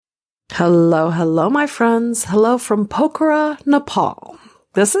Hello, hello, my friends. Hello from Pokhara, Nepal.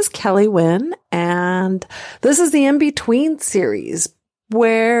 This is Kelly Wynn, and this is the In-Between series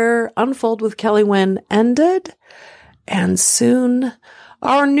where Unfold with Kelly Wynn ended, and soon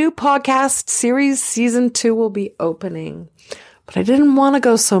our new podcast series, Season 2, will be opening. But I didn't want to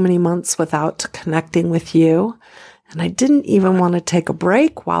go so many months without connecting with you, and I didn't even want to take a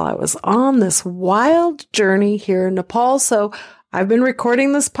break while I was on this wild journey here in Nepal, so I've been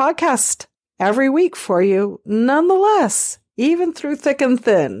recording this podcast every week for you, nonetheless, even through thick and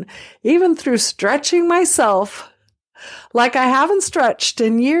thin, even through stretching myself like I haven't stretched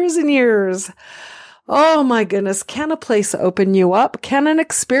in years and years. Oh my goodness, can a place open you up? Can an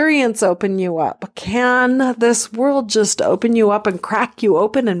experience open you up? Can this world just open you up and crack you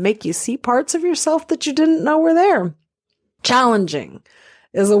open and make you see parts of yourself that you didn't know were there? Challenging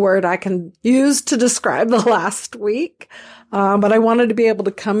is a word I can use to describe the last week. But I wanted to be able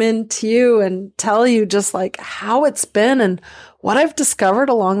to come in to you and tell you just like how it's been and what I've discovered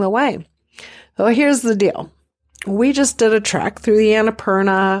along the way. So here's the deal. We just did a trek through the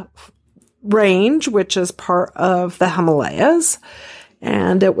Annapurna range, which is part of the Himalayas.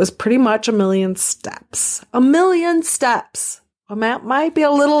 And it was pretty much 1,000,000 steps. 1,000,000 steps. Well, that might be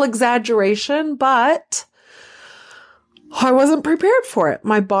a little exaggeration, but I wasn't prepared for it.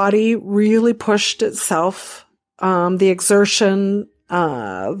 My body really pushed itself. The exertion,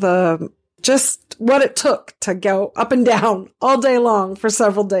 just what it took to go up and down all day long for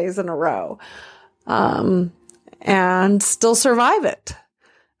several days in a row, and still survive it.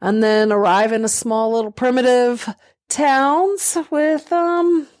 And then arrive in a small little primitive towns with,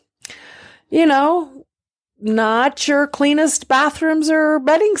 not your cleanest bathrooms or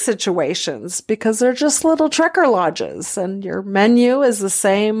bedding situations because they're just little trekker lodges. And your menu is the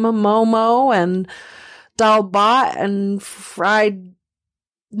same momo and dal bhat and fried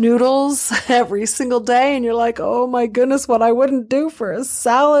noodles every single day. And you're like, oh my goodness, what I wouldn't do for a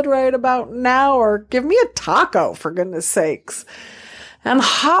salad right about now, or give me a taco for goodness sakes, and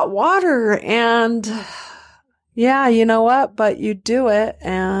hot water. And yeah, you know what? But you do it,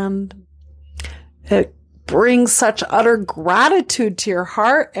 and it brings such utter gratitude to your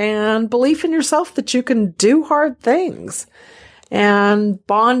heart and belief in yourself that you can do hard things, and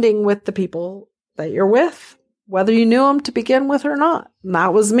bonding with the people that you're with, whether you knew them to begin with or not. And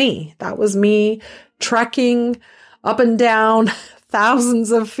that was me. That was me trekking up and down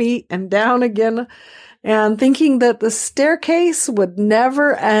thousands of feet and down again, and thinking that the staircase would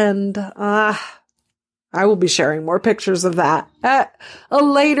never end. I will be sharing more pictures of that at a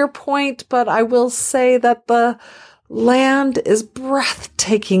later point, but I will say that the land is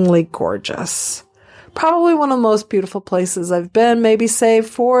breathtakingly gorgeous. Probably one of the most beautiful places I've been, maybe save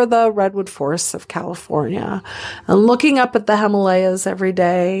for the redwood forests of California. And looking up at the Himalayas every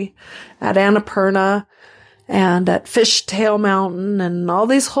day, at Annapurna and at Fishtail Mountain and all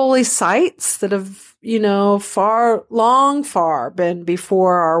these holy sites that have, long far been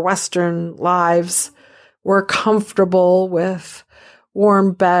before our Western lives were comfortable with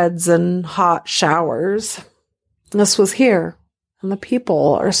warm beds and hot showers. This was here. And the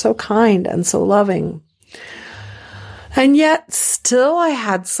people are so kind and so loving. And yet still I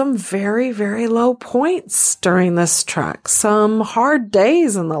had some very, very low points during this trek. Some hard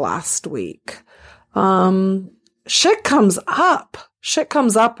days in the last week. Shit comes up. Shit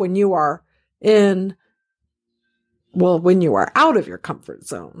comes up when you are when you are out of your comfort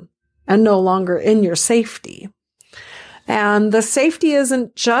zone and no longer in your safety. And the safety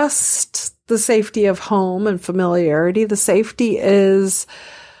isn't just the safety of home and familiarity. The safety is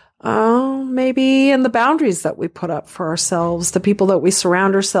maybe in the boundaries that we put up for ourselves, the people that we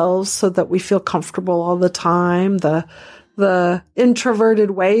surround ourselves so that we feel comfortable all the time, the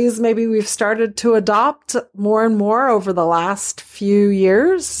introverted ways maybe we've started to adopt more and more over the last few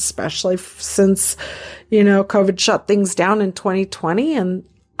years, especially since, COVID shut things down in 2020. And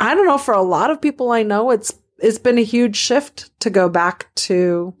I don't know, for a lot of people I know, it's been a huge shift to go back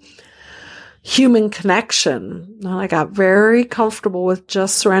to human connection. And I got very comfortable with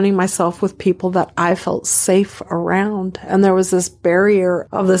just surrounding myself with people that I felt safe around. And there was this barrier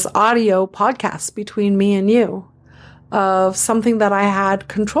of this audio podcast between me and you, of something that I had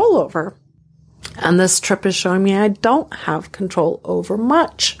control over. And this trip is showing me I don't have control over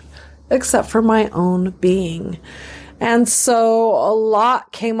much, except for my own being. And so a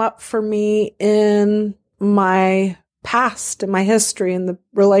lot came up for me in my past, in my history, and the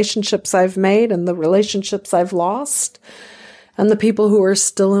relationships I've made and the relationships I've lost, and the people who are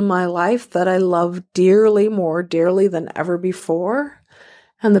still in my life that I love dearly, more dearly than ever before,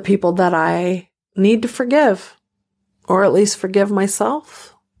 and the people that I need to forgive, or at least forgive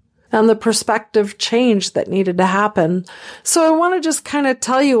myself. and the perspective change that needed to happen. So I want to just kind of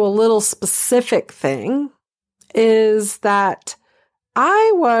tell you a little specific thing is that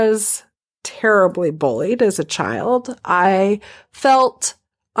I was terribly bullied as a child. I felt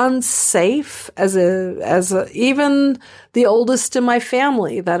unsafe as even the oldest in my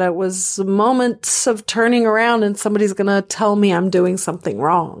family, that it was moments of turning around and somebody's going to tell me I'm doing something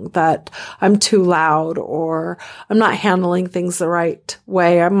wrong, that I'm too loud or I'm not handling things the right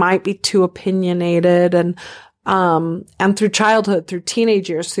way. I might be too opinionated. And through childhood, through teenage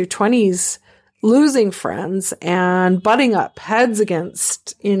years, through 20s, losing friends and butting up heads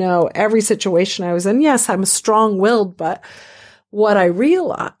against, every situation I was in. Yes, I'm strong-willed, but what I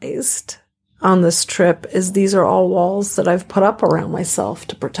realized on this trip is these are all walls that I've put up around myself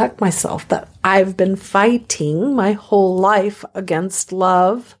to protect myself, that I've been fighting my whole life against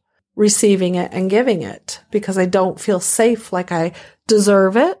love, receiving it and giving it, because I don't feel safe, like I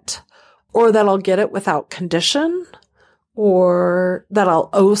deserve it, or that I'll get it without condition, or that I'll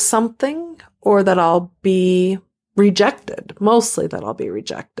owe something, or that I'll be rejected. Mostly that I'll be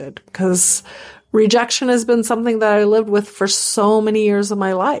rejected, because rejection has been something that I lived with for so many years of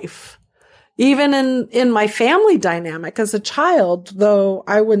my life. Even in my family dynamic as a child, though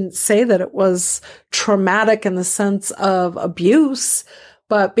I wouldn't say that it was traumatic in the sense of abuse,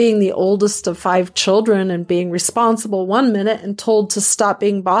 but being the oldest of 5 children and being responsible one minute and told to stop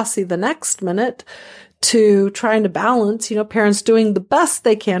being bossy the next minute, to trying to balance, parents doing the best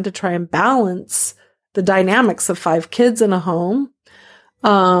they can to try and balance the dynamics of 5 kids in a home.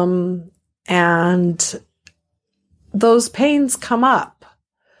 And those pains come up.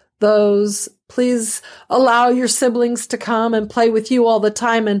 Please allow your siblings to come and play with you all the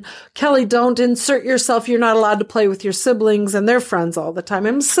time. And Kelly, don't insert yourself. You're not allowed to play with your siblings and their friends all the time.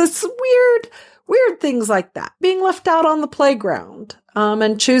 And it's weird things like that. Being left out on the playground,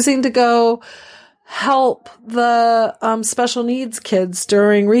 and choosing to go help the special needs kids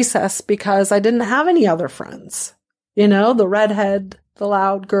during recess because I didn't have any other friends. The redhead, the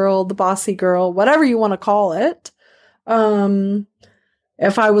loud girl, the bossy girl, whatever you want to call it.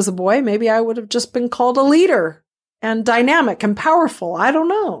 If I was a boy, maybe I would have just been called a leader and dynamic and powerful. I don't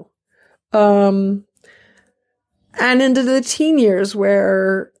know. And into the teen years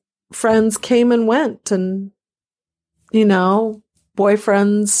where friends came and went, and,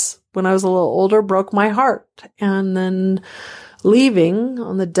 boyfriends when I was a little older broke my heart. And then leaving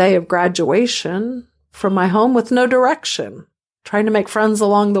on the day of graduation from my home with no direction, trying to make friends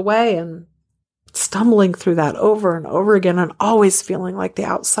along the way and stumbling through that over and over again, and always feeling like the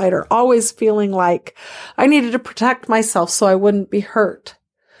outsider, always feeling like I needed to protect myself so I wouldn't be hurt.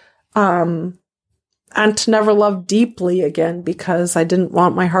 And to never love deeply again because I didn't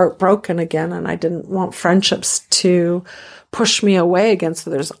want my heart broken again, and I didn't want friendships to push me away again. So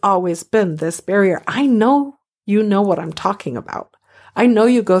there's always been this barrier. I know you know what I'm talking about. I know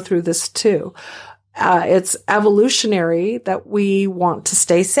you go through this too. It's evolutionary that we want to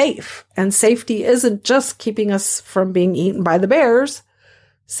stay safe. And safety isn't just keeping us from being eaten by the bears.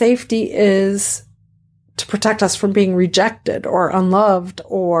 Safety is to protect us from being rejected or unloved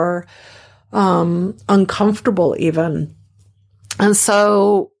or uncomfortable even. And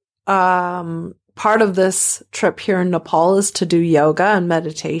so part of this trip here in Nepal is to do yoga and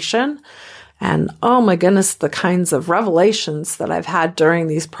meditation. And oh my goodness, the kinds of revelations that I've had during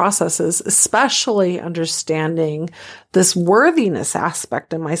these processes, especially understanding this worthiness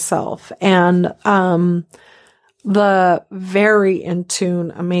aspect in myself, and the very in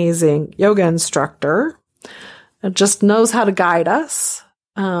tune, amazing yoga instructor just knows how to guide us.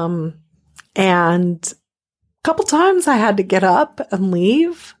 And a couple times I had to get up and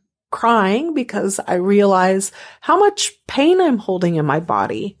leave crying because I realize how much pain I'm holding in my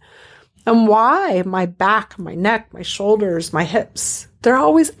body. And why my back, my neck, my shoulders, my hips, they're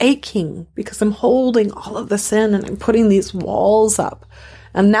always aching because I'm holding all of this in and I'm putting these walls up.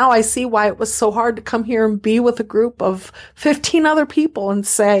 And now I see why it was so hard to come here and be with a group of 15 other people and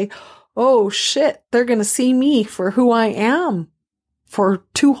say, oh shit, they're going to see me for who I am for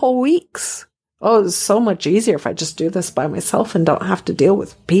 2 whole weeks. Oh, it's so much easier if I just do this by myself and don't have to deal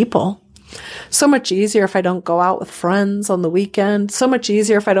with people. So much easier if I don't go out with friends on the weekend. So much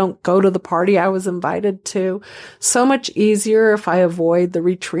easier if I don't go to the party I was invited to. So much easier if I avoid the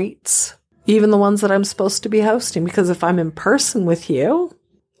retreats, even the ones that I'm supposed to be hosting. Because if I'm in person with you,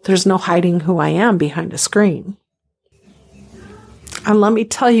 there's no hiding who I am behind a screen. And let me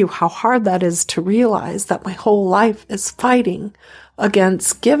tell you how hard that is to realize that my whole life is fighting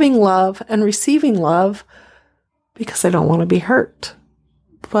against giving love and receiving love because I don't want to be hurt.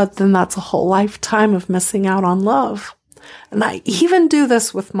 But then that's a whole lifetime of missing out on love. And I even do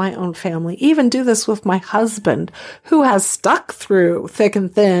this with my own family, even do this with my husband, who has stuck through thick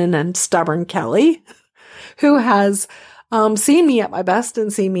and thin and stubborn Kelly, who has seen me at my best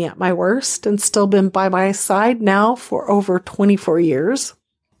and seen me at my worst and still been by my side now for over 24 years.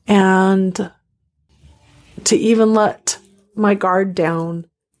 And to even let my guard down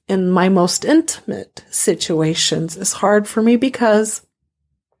in my most intimate situations is hard for me because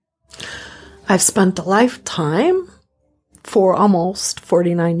I've spent a lifetime for almost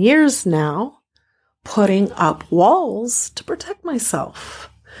 49 years now putting up walls to protect myself.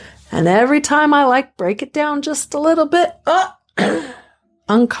 And every time I break it down just a little bit,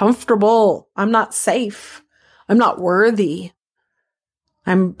 uncomfortable. I'm not safe. I'm not worthy.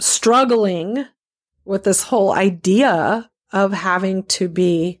 I'm struggling with this whole idea of having to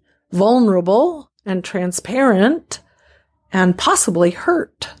be vulnerable and transparent and possibly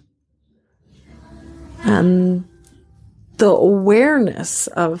hurt. And the awareness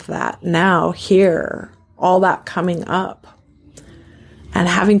of that now here, all that coming up, and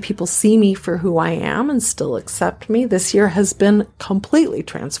having people see me for who I am and still accept me this year has been completely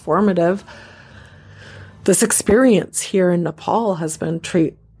transformative. This experience here in Nepal has been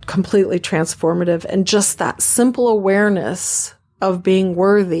completely transformative. And just that simple awareness of being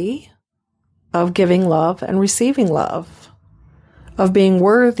worthy of giving love and receiving love, of being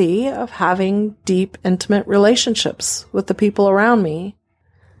worthy of having deep, intimate relationships with the people around me,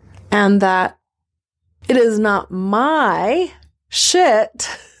 and that it is not my shit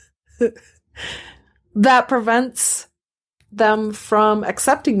that prevents them from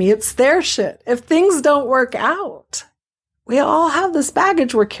accepting me. It's their shit. If things don't work out, we all have this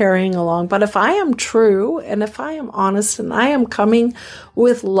baggage we're carrying along. But if I am true and if I am honest and I am coming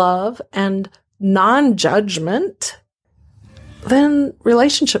with love and non-judgment, then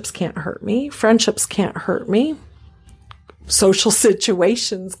relationships can't hurt me. Friendships can't hurt me. Social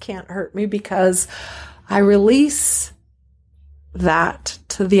situations can't hurt me because I release that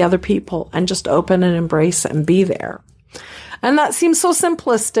to the other people and just open and embrace and be there. And that seems so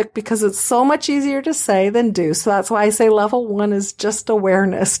simplistic because it's so much easier to say than do. So that's why I say level 1 is just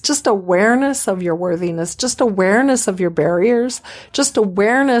awareness of your worthiness, just awareness of your barriers, just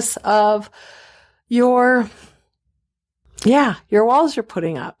awareness of your walls you're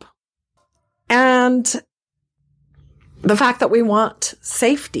putting up. And the fact that we want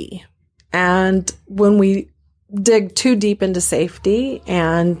safety. And when we dig too deep into safety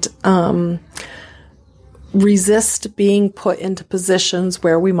and resist being put into positions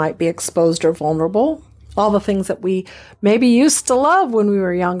where we might be exposed or vulnerable, all the things that we maybe used to love when we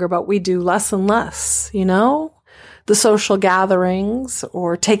were younger, but we do less and less, the social gatherings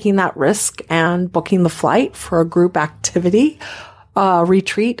or taking that risk and booking the flight for a group activity, a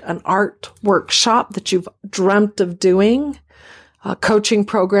retreat, an art workshop that you've dreamt of doing, a coaching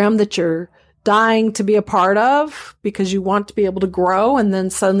program that you're dying to be a part of because you want to be able to grow. And then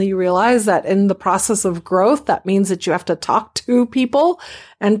suddenly you realize that in the process of growth, that means that you have to talk to people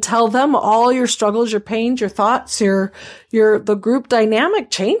and tell them all your struggles, your pains, your thoughts, the group dynamic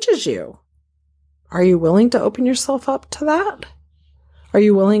changes you. Are you willing to open yourself up to that? Are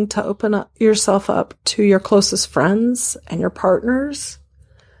you willing to open yourself up to your closest friends and your partners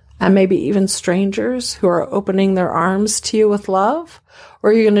and maybe even strangers who are opening their arms to you with love? Or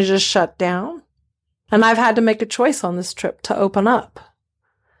are you going to just shut down? And I've had to make a choice on this trip to open up.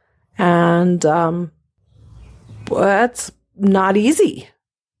 And that's not easy.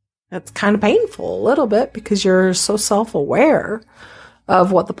 It's kind of painful a little bit because you're so self-aware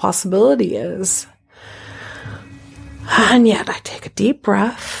of what the possibility is. And yet I take a deep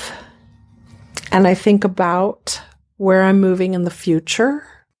breath and I think about where I'm moving in the future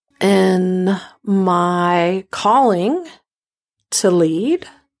in my calling to lead,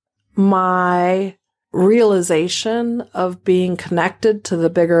 my realization of being connected to the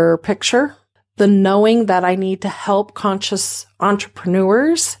bigger picture, the knowing that I need to help conscious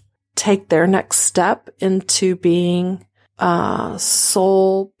entrepreneurs take their next step into being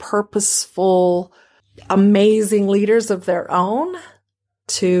soul, purposeful, amazing leaders of their own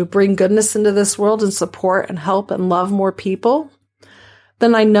to bring goodness into this world and support and help and love more people,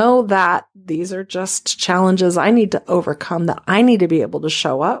 then I know that these are just challenges I need to overcome, that I need to be able to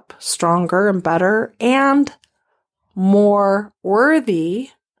show up stronger and better and more worthy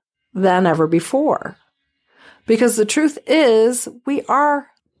than ever before. Because the truth is, we are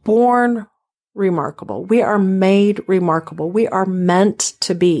born remarkable. We are made remarkable. We are meant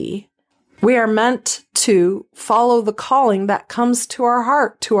to be. We are meant to follow the calling that comes to our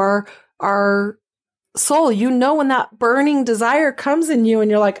heart, to our soul, you know when that burning desire comes in you and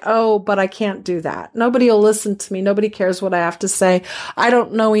you're like, oh, but I can't do that. Nobody will listen to me. Nobody cares what I have to say. I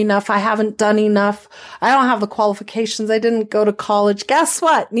don't know enough. I haven't done enough. I don't have the qualifications. I didn't go to college. Guess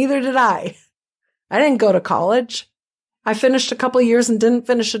what? Neither did I. I didn't go to college. I finished a couple of years and didn't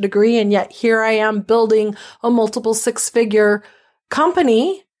finish a degree, and yet here I am building a multiple six-figure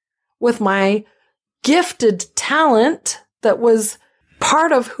company with my gifted talent that was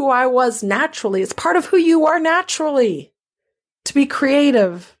part of who I was naturally. It's part of who you are naturally, to be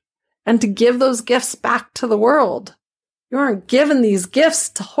creative and to give those gifts back to the world. You aren't given these gifts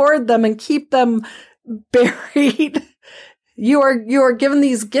to hoard them and keep them buried. You are given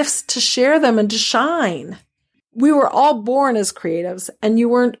these gifts to share them and to shine. We were all born as creatives, and you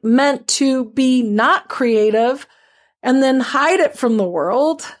weren't meant to be not creative and then hide it from the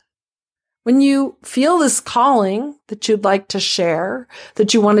world. When you feel this calling that you'd like to share,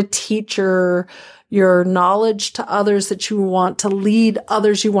 that you want to teach your knowledge to others, that you want to lead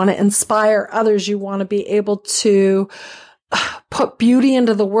others, you want to inspire others, you want to be able to put beauty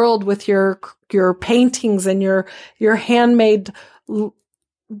into the world with your paintings and your handmade,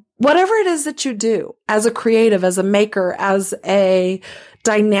 whatever it is that you do as a creative, as a maker, as a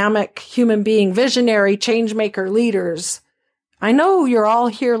dynamic human being, visionary, change maker, leaders. I know you're all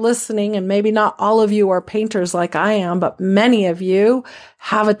here listening, and maybe not all of you are painters like I am, but many of you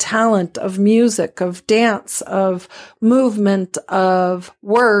have a talent of music, of dance, of movement, of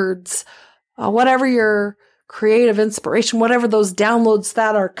words, whatever your creative inspiration, whatever those downloads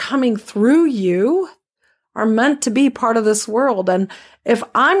that are coming through you are meant to be part of this world. And if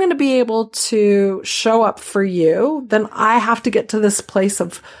I'm going to be able to show up for you, then I have to get to this place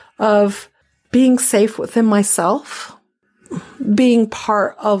of being safe within myself, being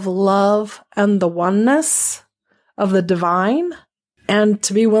part of love and the oneness of the divine, and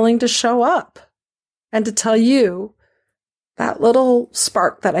to be willing to show up and to tell you that little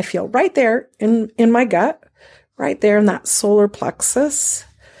spark that I feel right there in my gut, right there in that solar plexus.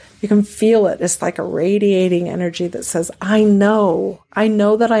 You can feel it. It's like a radiating energy that says, I know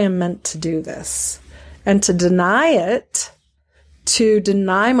that I am meant to do this. And to deny it, to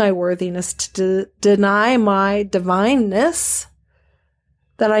deny my worthiness, to deny my divineness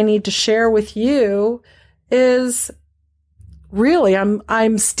that I need to share with you is really,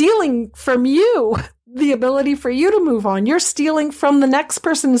 I'm stealing from you the ability for you to move on. You're stealing from the next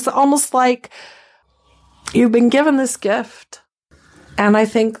person. It's almost like you've been given this gift. And I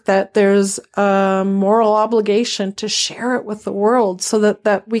think that there's a moral obligation to share it with the world so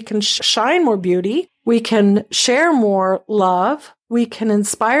that we can shine more beauty. We can share more love. We can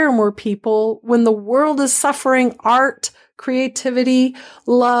inspire more people. When the world is suffering, art, creativity,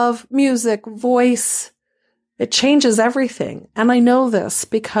 love, music, voice, it changes everything. And I know this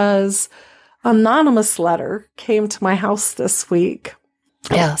because an anonymous letter came to my house this week.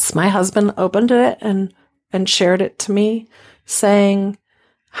 Yes, my husband opened it and shared it to me, saying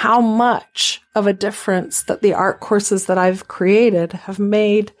how much of a difference that the art courses that I've created have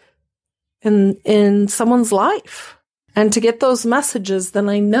made in someone's life. And to get those messages, then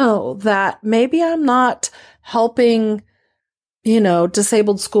I know that maybe I'm not helping,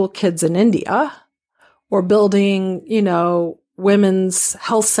 disabled school kids in India or building, women's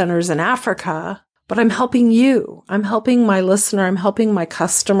health centers in Africa, but I'm helping you. I'm helping my listener. I'm helping my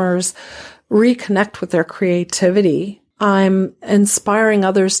customers reconnect with their creativity. I'm inspiring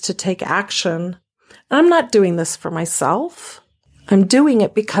others to take action. And I'm not doing this for myself. I'm doing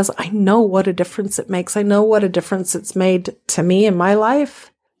it because I know what a difference it makes. I know what a difference it's made to me in my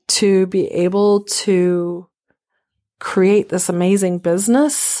life to be able to create this amazing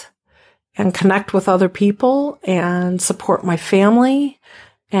business and connect with other people and support my family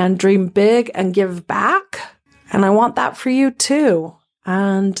and dream big and give back. And I want that for you too.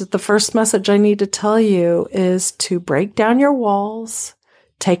 And the first message I need to tell you is to break down your walls,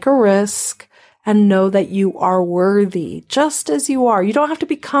 take a risk, and know that you are worthy just as you are. You don't have to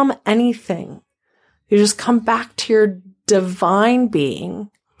become anything. You just come back to your divine being,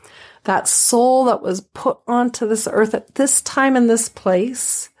 that soul that was put onto this earth at this time and this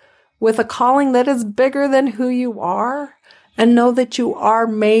place with a calling that is bigger than who you are, and know that you are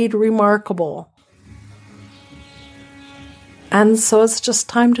made remarkable. And so it's just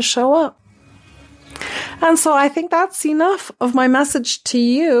time to show up. And so I think that's enough of my message to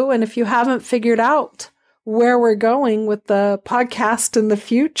you. And if you haven't figured out where we're going with the podcast in the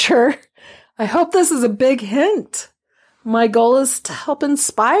future, I hope this is a big hint. My goal is to help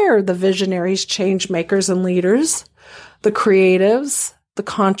inspire the visionaries, change makers, and leaders, the creatives, the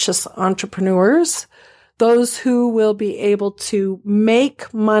conscious entrepreneurs, those who will be able to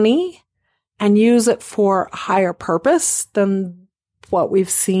make money and use it for a higher purpose than what we've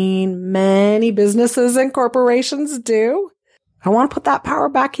seen many businesses and corporations do. I want to put that power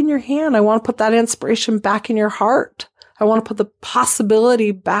back in your hand. I want to put that inspiration back in your heart. I want to put the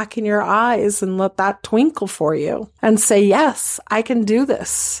possibility back in your eyes and let that twinkle for you and say, yes, I can do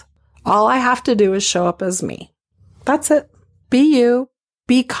this. All I have to do is show up as me. That's it. Be you.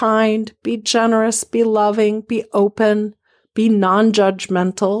 Be kind. Be generous. Be loving. Be open. Be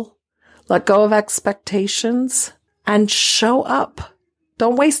non-judgmental. Let go of expectations and show up.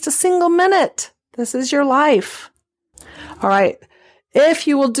 Don't waste a single minute. This is your life. All right. If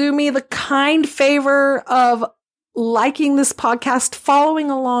you will do me the kind favor of liking this podcast,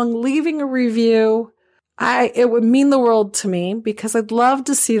 following along, leaving a review, it would mean the world to me because I'd love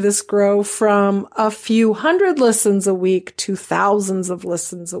to see this grow from a few hundred listens a week to thousands of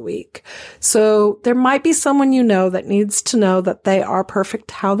listens a week. So there might be someone you know that needs to know that they are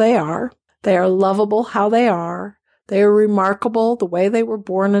perfect how they are. They are lovable how they are. They are remarkable the way they were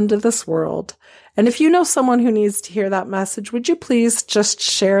born into this world. And if you know someone who needs to hear that message, would you please just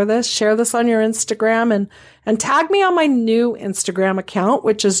share this on your Instagram and tag me on my new Instagram account,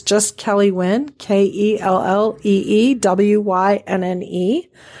 which is just Kelly Wynne,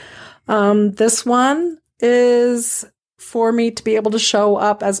 KELLEEWYNNE. This one is for me to be able to show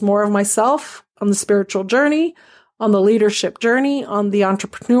up as more of myself on the spiritual journey, on the leadership journey, on the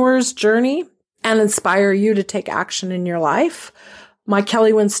entrepreneur's journey, and inspire you to take action in your life. My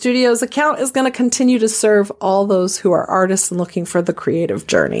Kelly Wynne Studios account is going to continue to serve all those who are artists and looking for the creative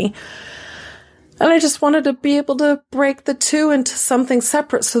journey. And I just wanted to be able to break the two into something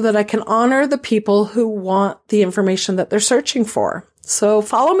separate so that I can honor the people who want the information that they're searching for. So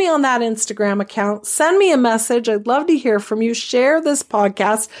follow me on that Instagram account. Send me a message. I'd love to hear from you. Share this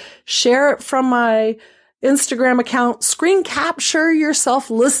podcast. Share it from my Instagram account. Screen capture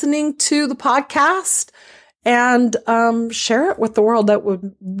yourself listening to the podcast and share it with the world. That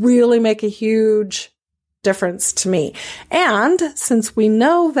would really make a huge difference to me. And since we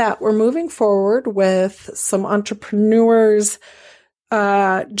know that we're moving forward with some entrepreneurs'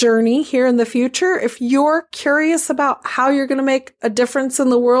 journey here in the future, if you're curious about how you're going to make a difference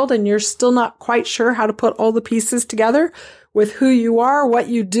in the world and you're still not quite sure how to put all the pieces together with who you are, what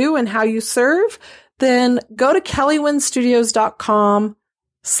you do, and how you serve, then go to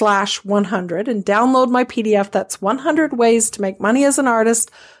kellywynnestudios.com/100 and download my PDF. That's 100 ways to make money as an artist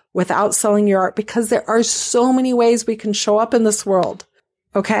without selling your art, because there are so many ways we can show up in this world.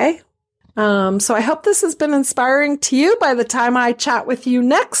 Okay? So I hope this has been inspiring to you. By the time I chat with you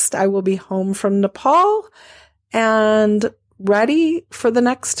next, I will be home from Nepal and ready for the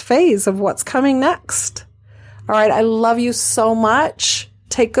next phase of what's coming next. All right. I love you so much.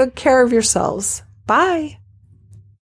 Take good care of yourselves. Bye.